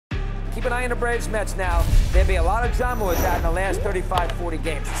Keep an eye on the Braves-Mets now. There'll be a lot of drama with that in the last 35, 40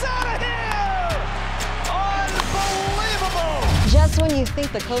 games. It's out of here! Unbelievable! Just when you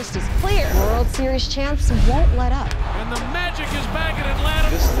think the coast is clear, World Series champs won't let up. And the magic is back in Atlanta.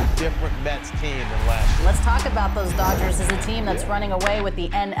 This is a different Mets team than last year. Let's talk about those Dodgers as a team that's running away with the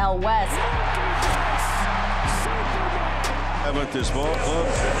NL West. How about this ball club?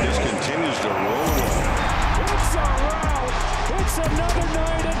 Just continues to roll. It's a rout. It's another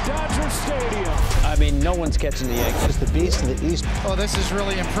night at Dodger Stadium. I mean, no one's catching the Yankees. The beast in the East. Oh, this is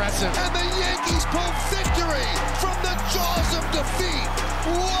really impressive. And the Yankees pull victory from the jaws of defeat.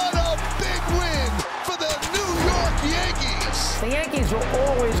 What a big win for the New York Yankees. The Yankees are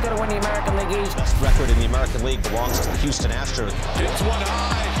always going to win the American League East. Best record in the American League belongs to the Houston Astros. It's one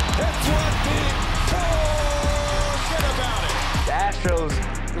high. That's one big. Forget about it. The Astros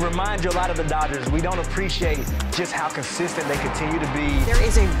remind you a lot of the Dodgers. We don't appreciate just how consistent they continue to be. There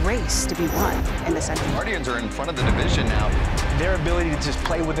is a race to be won in the Central. Guardians are in front of the division now. Their ability to just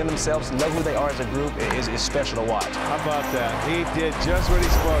play within themselves, know who they are as a group, is special to watch. How about that? He did just what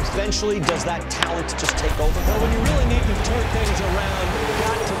he's supposed to. Eventually, does that talent just take over? But when you really need to turn things around, you've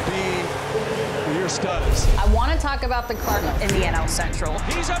got to be your studs. I want to talk about the Cardinals in the NL Central.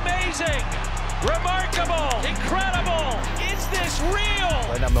 He's amazing, remarkable, incredible. Is this real?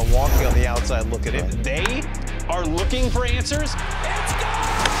 Right now, Milwaukee on the outside looking in. They are looking for answers. It's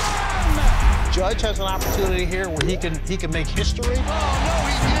gone! Judge has an opportunity here where he can make history. Oh, no,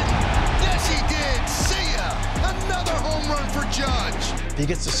 he didn't. Yes, he did. See ya. Another home run for Judge. If he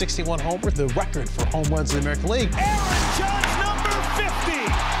gets to 61 homers, the record for home runs in the American League. Aaron Judge, number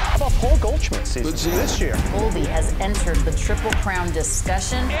 50. How about Paul Goldschmidt's season this year? Colby has entered the Triple Crown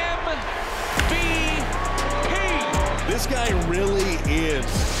discussion. MVP. This guy really is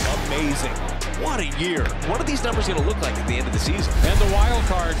amazing. What a year. What are these numbers going to look like at the end of the season? And the wild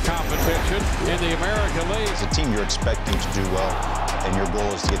card competition in the American League. It's a team you're expecting to do well, and your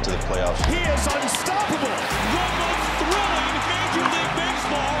goal is to get to the playoffs. He is unstoppable. The most thrilling Major League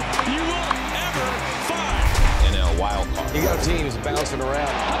Baseball you will ever find. NL wild card. You got teams bouncing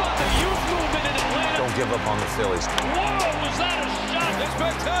around. How about the youth movement in Atlanta? Don't give up on the Phillies. Whoa, was that a shot in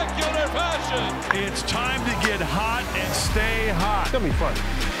spectacular fashion? It's time to get hot and stay hot. It's going to be fun.